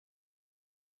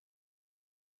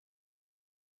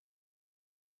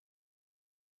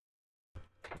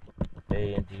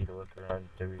A and D to look around,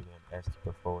 W and S to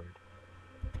go forward,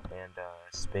 and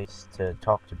space to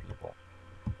talk to people.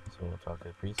 So we'll talk to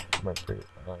the priest. My priest.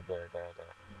 Da, da, da, da,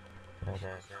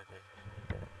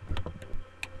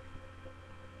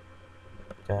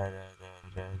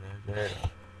 da,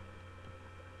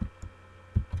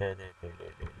 da, da, da,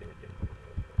 da.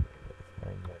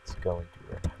 Fine, let's go into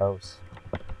your house.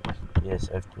 Yes,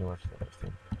 I've pretty much done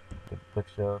everything. The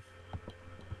bookshelf.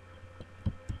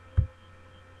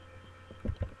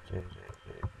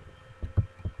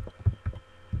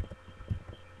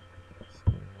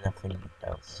 Nothing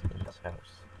else in this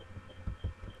house.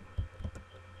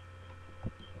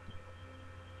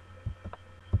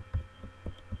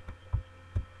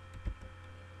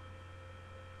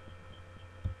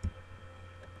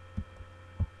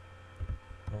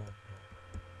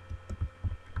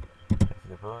 There's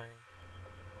the boy.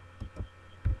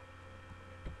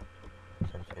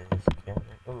 Sunshine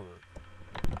cabinet. Ooh,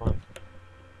 boy.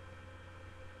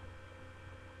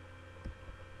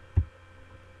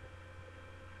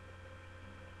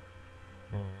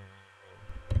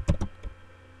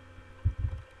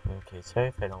 Okay, sorry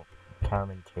if I don't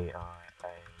commentate on it.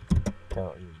 I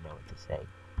don't really know what to say.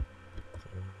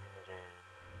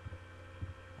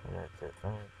 That's it.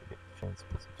 Fine, to get the chance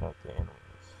to talk to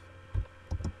animals.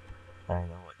 I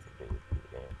know what to do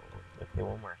with the animals. Okay,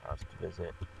 one more house to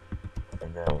visit,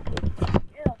 and then we'll move.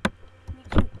 Yeah, me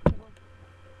too.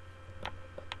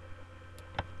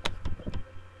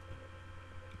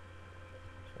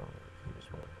 So, here's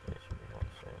one place we want to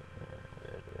say.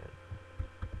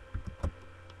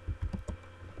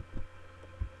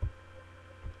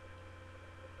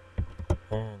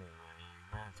 Anyway,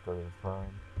 let's go to the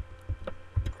farm.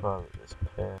 Follow this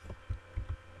path.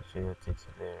 See what takes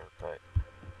you there, but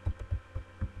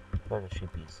the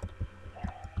sheepies.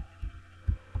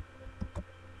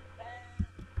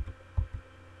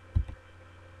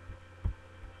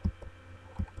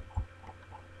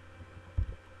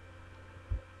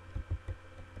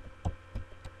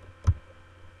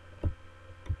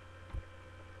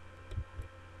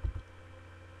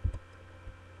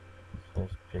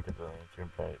 There's Jacob the Lantern,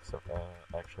 but it's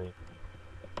actually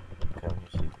come to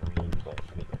see for me, but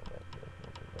we got that.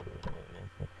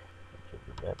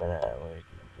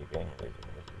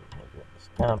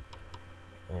 Stump.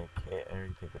 Okay, I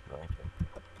already picked up the lantern.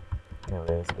 Now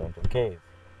let's go into the cave.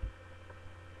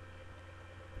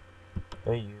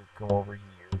 Hey, you come over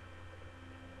here.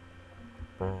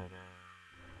 But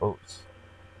oh,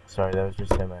 sorry, that was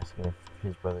just him asking if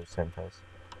his brother sent us.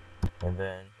 And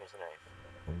then here's a knife.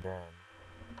 And then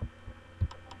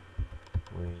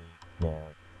we now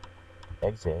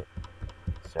exit.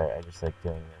 Sorry, I just like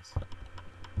doing this.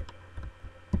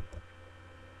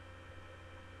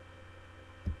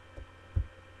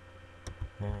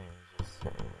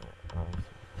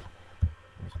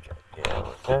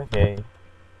 Okay.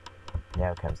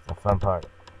 Now comes the fun part.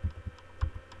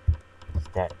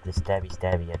 The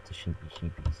stabby at the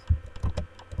sheepies.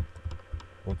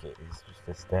 Okay, it's just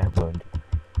a stab wound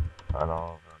on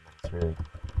all of them. It's really,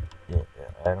 yeah,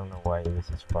 I don't know why this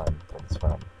is fun, but it's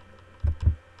fun.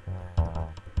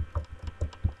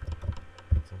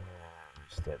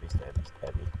 Stabby.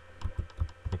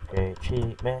 The Great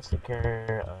Sheep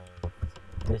Massacre of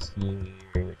this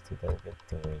year,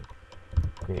 2015.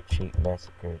 Great Sheep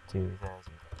Massacre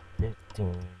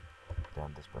 2015.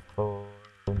 Done this before.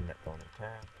 Not going to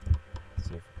town.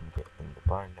 See if we can get in the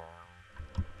barn now.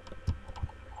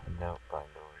 Nope, barn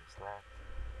door is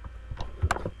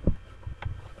locked.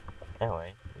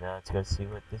 Anyway, now let's go see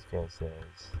what this guy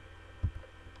says.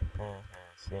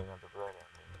 Seeing all the blood on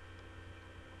me.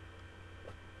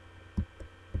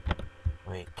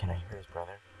 Wait, can I hear his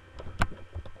brother?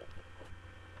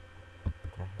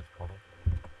 Can I hear his brother?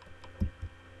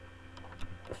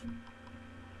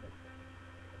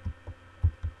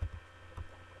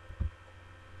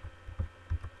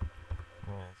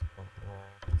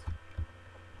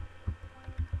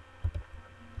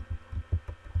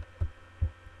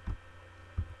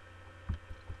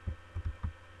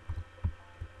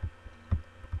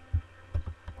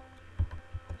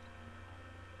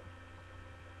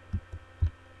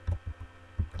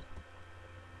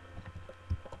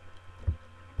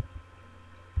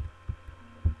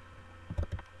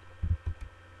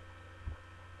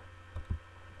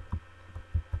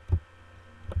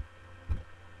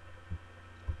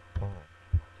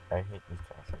 I hate these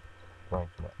classes. Going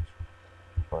too much.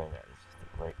 Going that is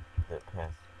the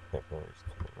path that goes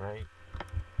to the right.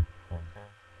 And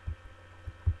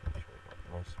make sure we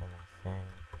don't miss anything.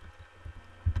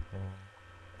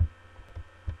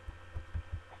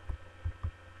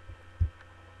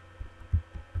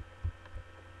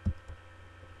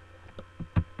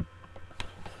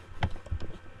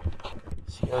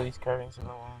 all these carvings on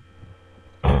the wall.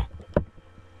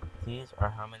 These are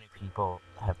how many people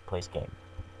have played this game.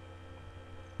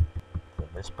 So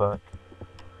this book.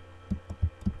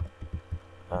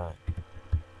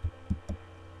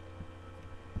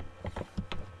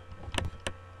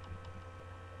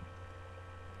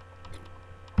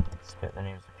 Let's get the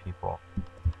names of people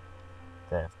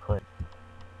that have played.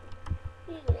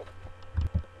 Yeah.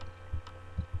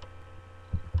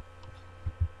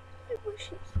 I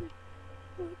wish it said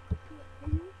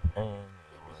Anyway,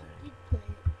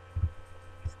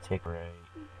 let's take right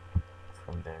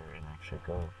from there and actually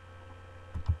go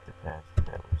the path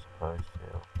that we're supposed to.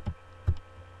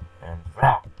 And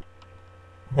rah!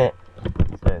 So that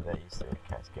used to be a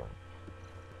cast game.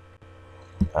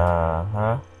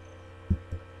 Uh-huh.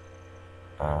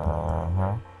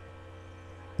 Uh-huh.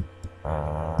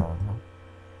 Uh-huh.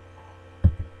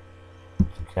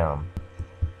 Come.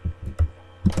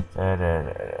 It's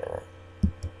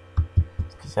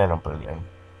because I don't believe him.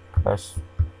 Plus,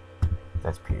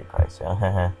 that's PewDiePie, so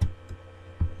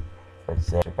but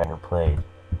Zach better played.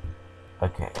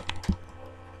 Okay.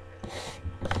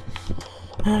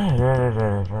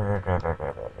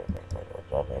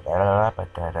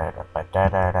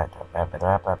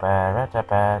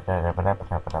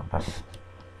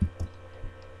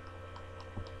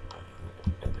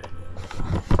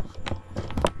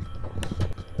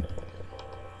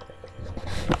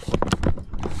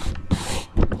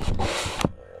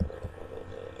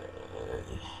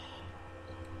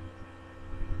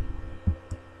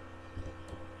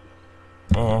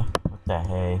 What the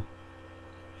hey?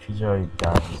 She's already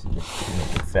done, so just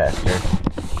make it faster.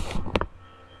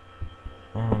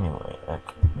 Anyway,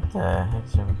 okay. What the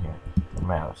heck's over here? The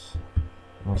mouse.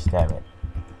 Let me stab it.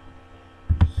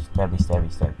 Stabby, stabby,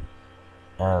 stabby.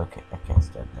 Okay, I can't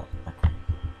stab that. Okay.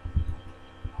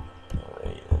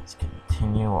 Anyway, let's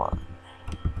continue on.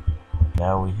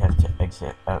 Now we have to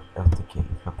exit out of the cave.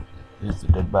 Okay, this is a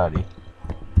dead body.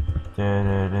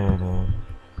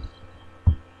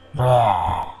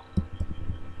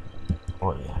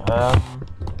 Oh yeah.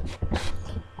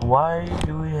 Why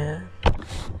do we have?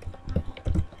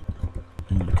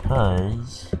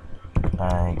 Because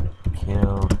I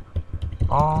killed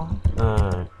all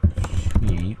the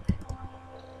sheep.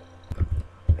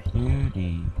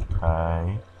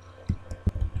 PewDiePie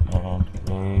and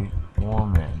a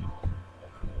woman.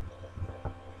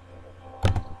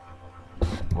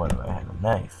 What do I have? A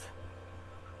knife.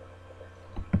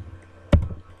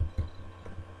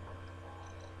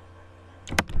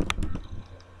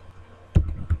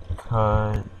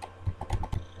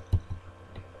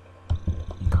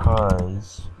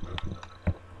 Because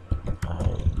I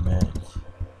met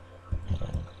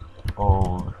an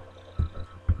old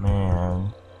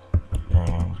man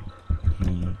and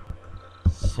he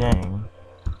sang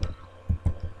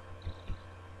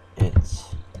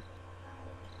it's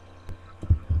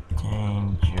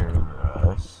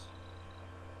dangerous.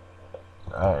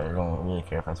 I don't really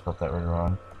care if I spelled that word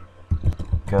wrong.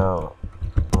 Go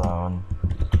alone,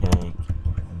 take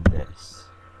this.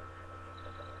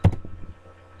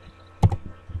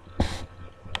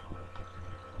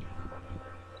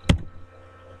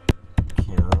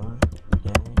 Killed a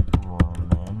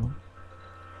woman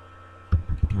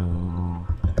who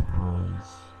was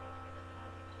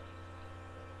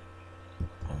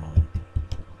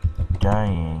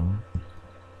dying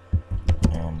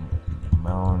and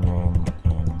moaning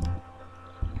in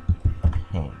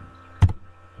pain.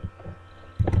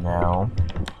 Now,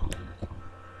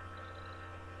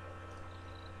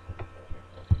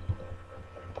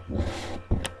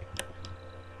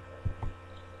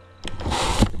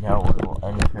 we will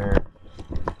enter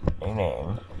a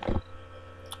name.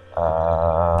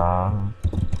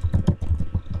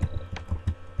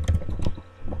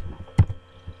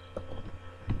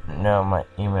 Now my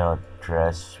email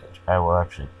address, which I will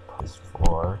actually post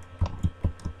for.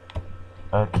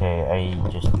 Okay, I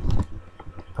just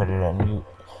put it in.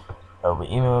 Oh, but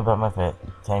email about my fit.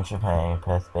 Thanks for paying.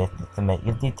 Press space to submit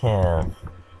your details.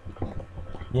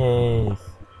 Yay!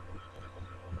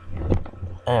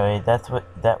 Anyway,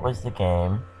 that was the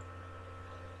game.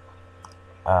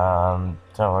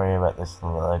 Don't worry about this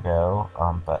logo.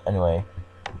 But anyway,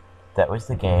 that was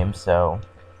the game. So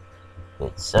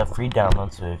it's a free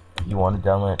download. So if you want to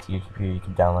download it to your computer, you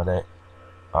can download it.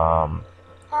 I'd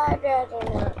rather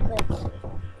not.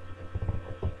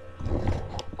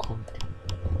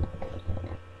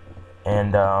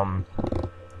 And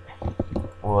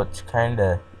well,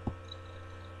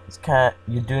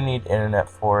 you do need internet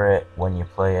for it when you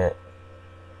play it,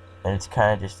 and it's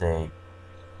kind of just a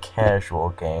casual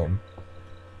game,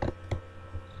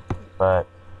 but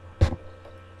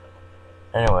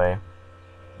Anyway,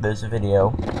 there's a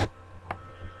video.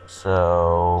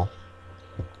 So